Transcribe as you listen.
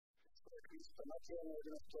isto materijalno,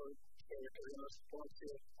 jedino što je kad je naš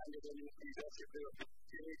pomoćije angažovanje organizacije privatne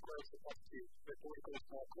firme koje se pati Republika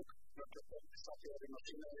Osnakrug, dakle, satijari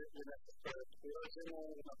mašina je nešto što je urađeno,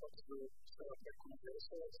 na potrebu sve preko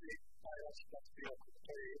Mađarskovaci, a ja ću pati Iako.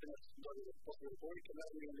 To je jedino što smo dobili posle Republike,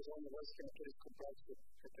 naravno i angažovanje vojske na turistskom pravcu,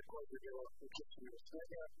 što je također bilo učešćeno u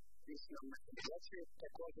svega, mislim na mehanizaciju,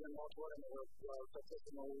 također je otvoreno da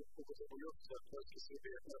posebno u upotrebu ljudstva vojske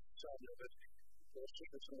Srbije na šalje već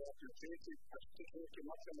što ćemo vratiti učiniti, a što se tiče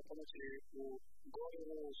materijalne pomoći u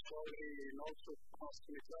Govoru, školi i novcu, ono što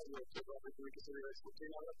mi tražilo od toga Republike Srbije već u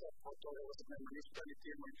 3 navrata, od toga da nema ništa, niti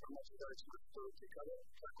imamo informaciju da li ćemo to utikada,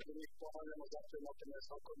 tako da mi ponavljamo zato je materijalno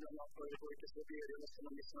svakodnevno od Republike Srbije, jer jednostavno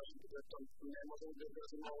mi s našim budžetom ne možemo da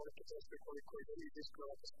izrazimo ovolike sredstva koliko je iziskova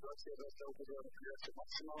ova situacija da se upozorava prijacija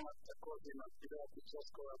maksimalna, također ima i velikih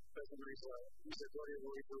troškova vezano i za gorivo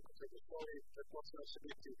i za upotrebu školi, pretpostavljeno će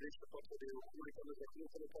biti više potrebe u humanitarnoj za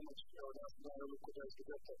humanitarnu pomoć, kao da nas donali odluku da iz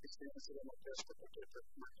budžeta pismena se damo teško pakete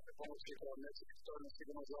humanitarne pomoći, kao neće biti stvarno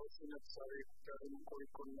sigurno za Aleksinac, ali kažemo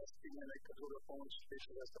koliko ne stigne neka druga pomoć,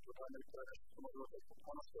 više vesta programa i to je nešto što možemo da se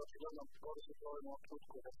ponosi. Očigledno, kada se provemo u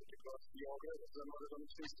trenutku da se kroz i ogred za možemo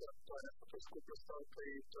smisla, to je nešto što je skuplja stavka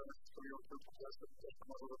i to je nešto što mi u trenutku zaista teško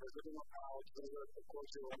možemo da bezvedimo, a očigledno je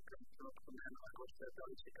također u ovom trenutku nema ako što je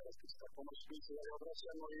dalići kada se ta pomoć misli da je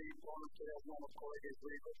obraćamo i ono što ja znam od kolega iz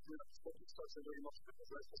drugih opština, što se drugim opština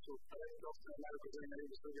zaista su opštine najugroženije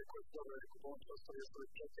ljudi Srbije koji su dobili neku pomoć ostavio svoje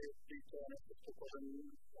prete i to je nešto što kažem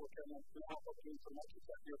u čemu naopako informaciju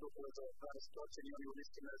čak i od uprave za rane situacije i oni u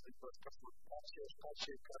listi ne znam kad smo šta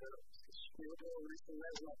će kada i u listi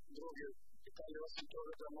ne znam druge detalje osim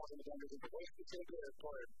toga da možemo da angažujemo vojsku Srbije, to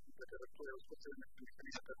je da tu je uspostavljena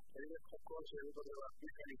mehanizata također je uvodila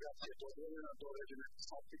mehanizacija dozvoljena do određene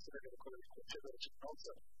satnice da koje će doći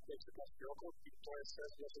novca koji će pasti okolo i to je sve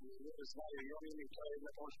što se ljudi znaju i oni i to je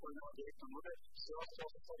jedna pomoć koju nema direktno nude. Sve ostalo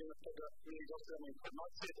se stvari na toga mi dostavljamo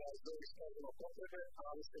informacije da da iskažemo potrebe,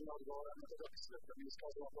 ali se ne odgovaramo za dopise. Da mi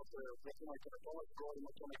iskažemo potrebe od humanitarne pomoći, govorimo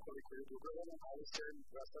o tome koliko je ljudi ugroženo, ali se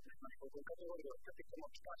zastavljamo na nekoliko kategorija. Kad pitamo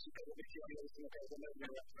šta će kada biti oni recimo kada ne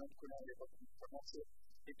znamo na trenutku najbolje informacije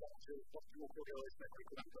i tako će potpuno ukrugljava iz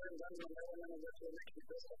nekoliko dana. To je danima nevoljeno da će neki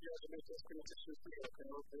desna pjažeme i teško ima će ustigati ako je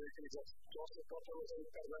na ovoj organizaciji. To se potrebno za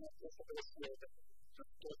nekaj dana teško da se uvede.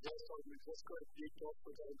 To je desno od Mitroskova i to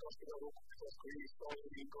da je došlo da ruku Mitroskova i stoli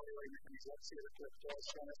i goriva i mehanizacije. Dakle, to je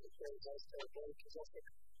sve nešto što je zaista veliki zastavak.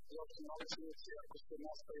 Zato su nalaženici, ako se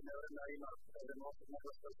nastavi nevremena ima jedan opet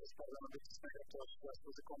naglaska da se stavljamo biti snega, to je zašto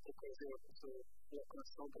za komplikuje život su lokalne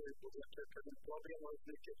samouprave i budžete jedan program, ali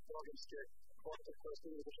neke programske kvote koje su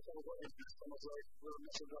ili što samo godine samo za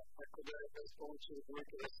mislim da tako da je bez pomoći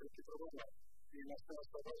Republike da se neki problema i nastavno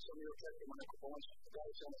stavljamo i očekujemo neku pomoć da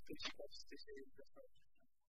li će ono stići kada se stići i